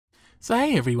So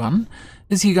hey everyone,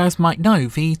 as you guys might know,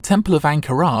 the Temple of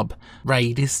Ankarab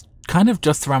raid is kind of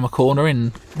just around the corner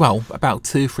in, well, about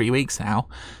 2-3 weeks now,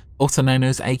 also known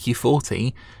as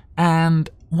AQ40, and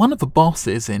one of the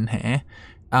bosses in here,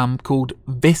 called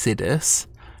Viscidus,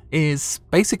 is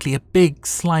basically a big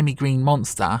slimy green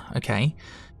monster, okay,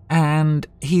 and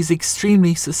he's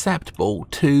extremely susceptible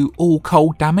to all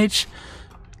cold damage.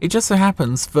 It just so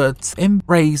happens that in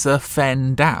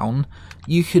Razorfen Down,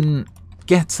 you can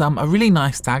get a really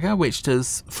nice dagger which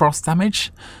does frost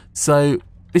damage. So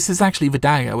this is actually the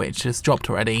dagger which has dropped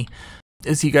already.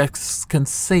 As you guys can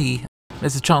see,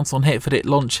 there's a chance on hit that it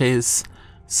launches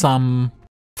some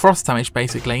frost damage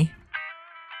basically.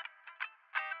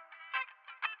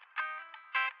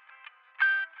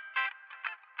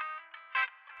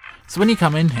 So when you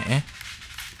come in here,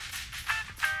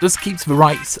 just keep to the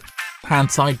right hand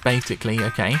side basically,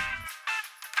 okay?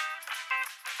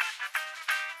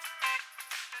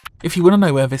 If you want to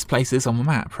know where this place is on the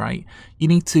map, right, you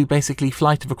need to basically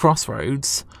fly to the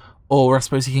crossroads, or I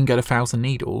suppose you can go to Thousand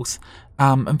Needles,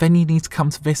 and then you need to come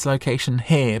to this location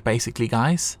here, basically,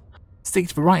 guys. Stick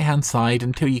to the right hand side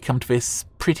until you come to this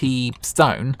pretty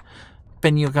stone,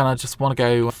 then you're gonna just want to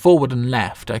go forward and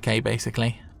left, okay,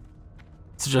 basically.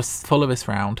 So just follow this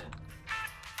round.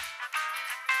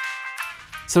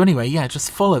 So anyway, yeah, just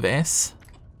follow this,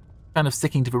 kind of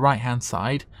sticking to the right hand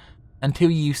side, until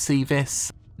you see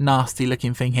this nasty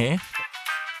looking thing here.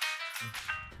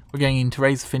 We're going into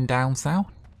Razorfen Downs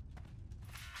now.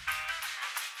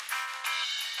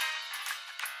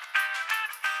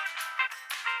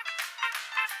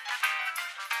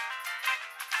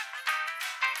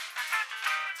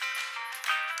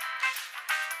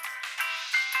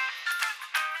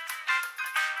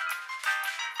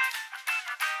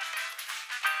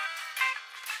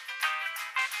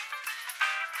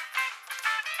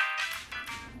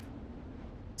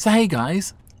 So hey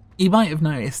guys, you might have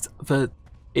noticed that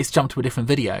it's jumped to a different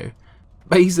video.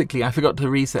 Basically, I forgot to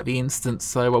reset the instance,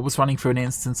 so I was running through an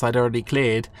instance I'd already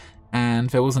cleared, and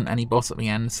there wasn't any boss at the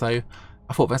end, so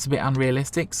I thought that's a bit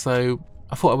unrealistic, so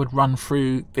I thought I would run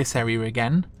through this area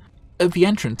again. At the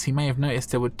entrance, you may have noticed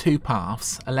there were two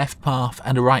paths, a left path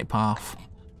and a right path.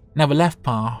 Now the left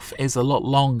path is a lot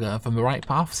longer than the right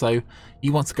path, so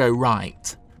you want to go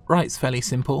right. Right's fairly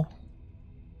simple.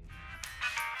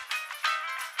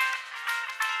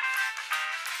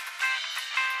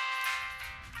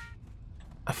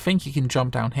 I think you can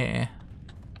jump down here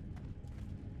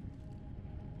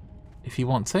if you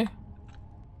want to.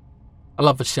 I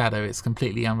love the shadow, it's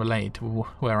completely unrelated to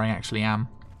where I actually am.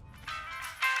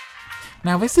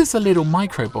 Now this is a little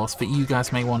micro boss that you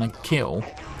guys may want to kill.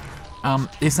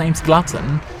 His name's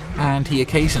Glutton, and he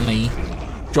occasionally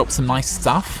drops some nice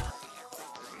stuff.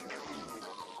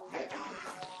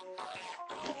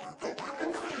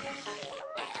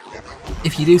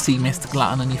 If you do see Mr.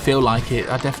 Glutton and you feel like it,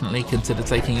 I definitely consider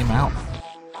taking him out.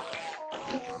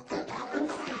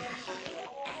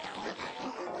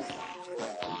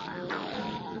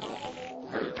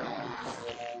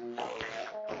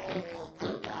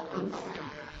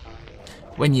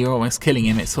 When you're almost killing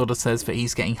him, it sort of says that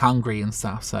he's getting hungry and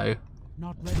stuff, so...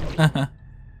 Not ready.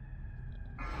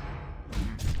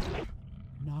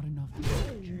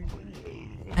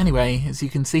 Anyway, as you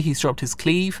can see, he's dropped his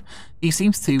cleave. He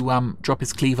seems to drop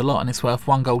his cleave a lot, and it's worth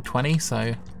 1 gold 20,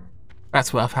 so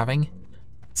that's worth having.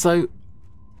 So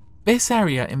this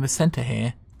area in the centre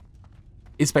here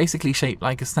is basically shaped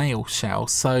like a snail shell,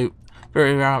 so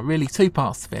there are really two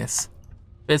parts to this.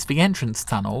 There's the entrance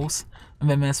tunnels,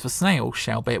 and then there's the snail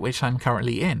shell bit, which I'm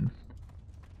currently in.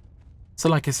 So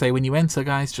like I say, when you enter,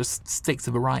 guys, just stick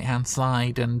to the right hand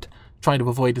side and try to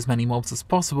avoid as many mobs as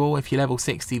possible. If you're level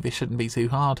 60, this shouldn't be too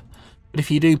hard. But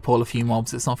if you do pull a few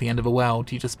mobs, it's not the end of the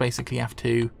world. You just basically have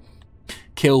to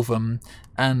kill them.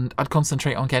 And I'd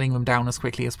concentrate on getting them down as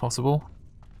quickly as possible.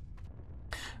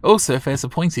 Also, if there's a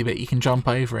pointy bit, you can jump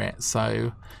over it.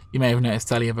 So you may have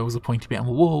noticed earlier there was a pointy bit on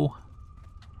the wall.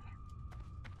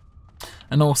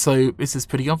 And also, this is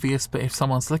pretty obvious, but if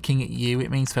someone's looking at you,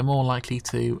 it means they're more likely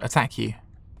to attack you.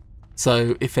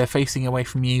 So if they're facing away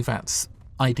from you, that's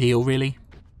ideal, really.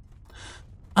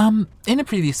 In a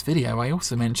previous video, I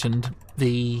also mentioned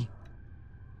the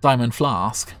Diamond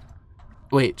Flask,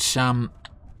 which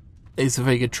is a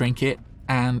very good trinket,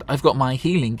 and I've got my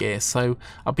healing gear, so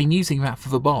I've been using that for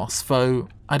the boss, though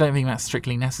I don't think that's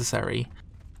strictly necessary.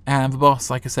 And the boss,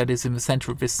 like I said, is in the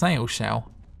centre of this snail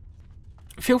shell.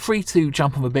 Feel free to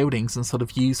jump on the buildings and sort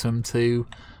of use them to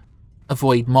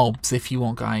avoid mobs if you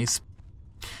want, guys.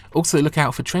 Also look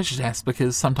out for treasure chests,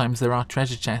 because sometimes there are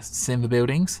treasure chests in the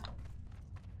buildings.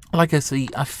 Like I say,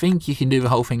 I think you can do the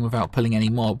whole thing without pulling any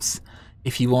mobs.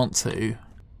 if you want to.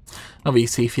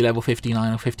 Obviously, if you're level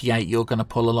 59 or 58, you're going to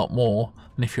pull a lot more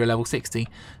than if you're level 60.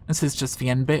 This is just the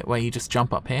end bit where you just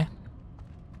jump up here.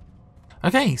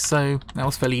 Okay, so that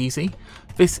was fairly easy.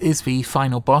 This is the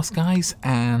final boss, guys,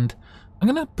 and I'm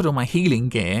going to put on my healing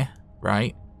gear,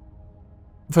 right?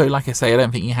 Though, like I say, I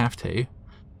don't think you have to.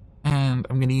 And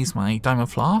I'm going to use my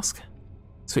diamond flask,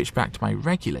 switch back to my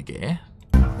regular gear.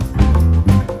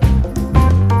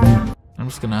 I'm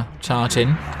just going to charge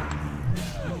in.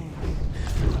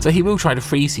 So he will try to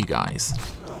freeze you guys.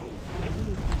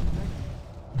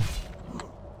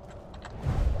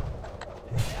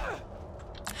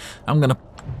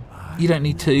 You don't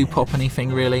need to pop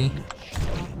anything really.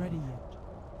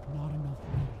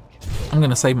 I'm going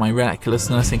to save my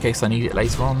recklessness in case I need it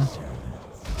later on.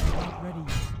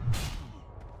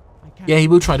 Yeah, he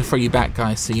will try to throw you back,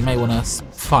 guys, so you may want to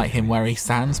fight him where he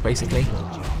stands, basically.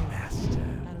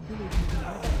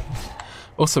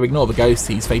 Also, ignore the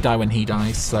ghosties, they die when he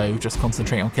dies, so just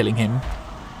concentrate on killing him.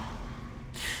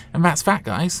 And that's that,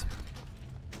 guys.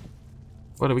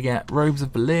 What do we get? Robes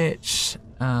of the Lich.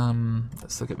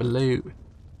 Let's look at the loot.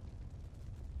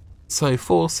 So,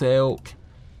 4 silk,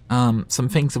 some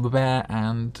things of a bear,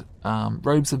 and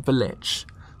robes of the Lich.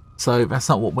 So, that's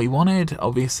not what we wanted.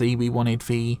 Obviously, we wanted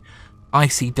the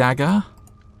icy dagger,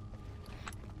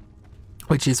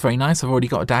 which is very nice. I've already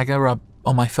got a dagger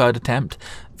on my 3rd attempt.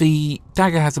 The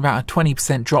dagger has about a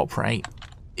 20% drop rate.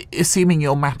 Assuming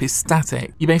your map is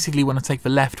static, you basically want to take the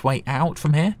left way out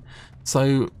from here.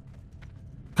 So,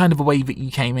 kind of a way that you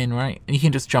came in, right? And you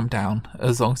can just jump down,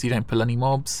 as long as you don't pull any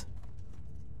mobs.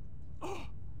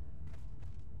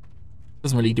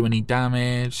 Doesn't really do any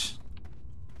damage.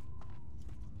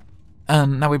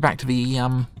 Now we're back to the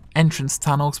entrance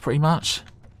tunnels, pretty much.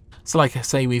 So like I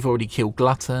say, we've already killed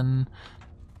Glutton.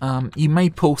 You may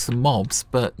pull some mobs,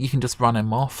 but you can just run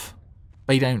them off.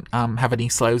 They don't have any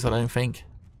slows, I don't think.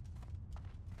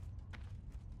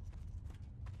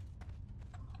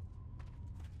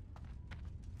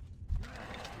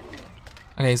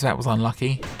 Okay, so that was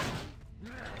unlucky.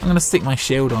 I'm going to stick my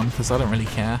shield on because I don't really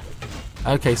care.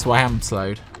 Okay, so I am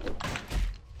slowed.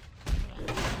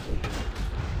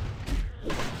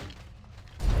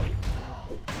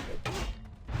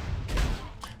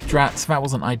 Drats, that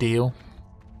wasn't ideal.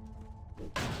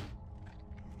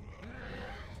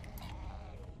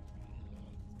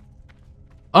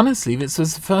 Honestly, this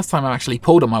was the first time I actually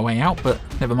pulled on my way out, but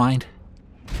never mind.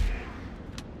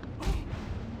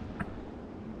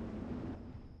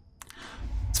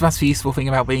 So that's the useful thing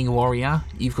about being a warrior.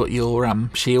 You've got your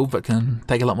shield that can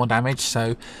take a lot more damage,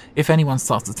 so if anyone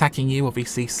starts attacking you,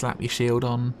 obviously slap your shield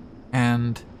on,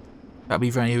 and that'll be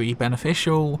very, very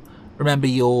beneficial. Remember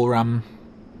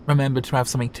to have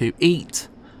something to eat.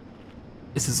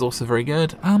 This is also very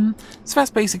good. So that's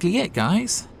basically it,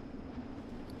 guys.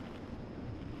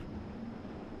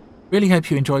 Really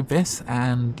hope you enjoyed this,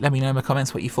 and let me know in the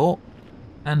comments what you thought,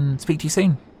 and speak to you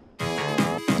soon.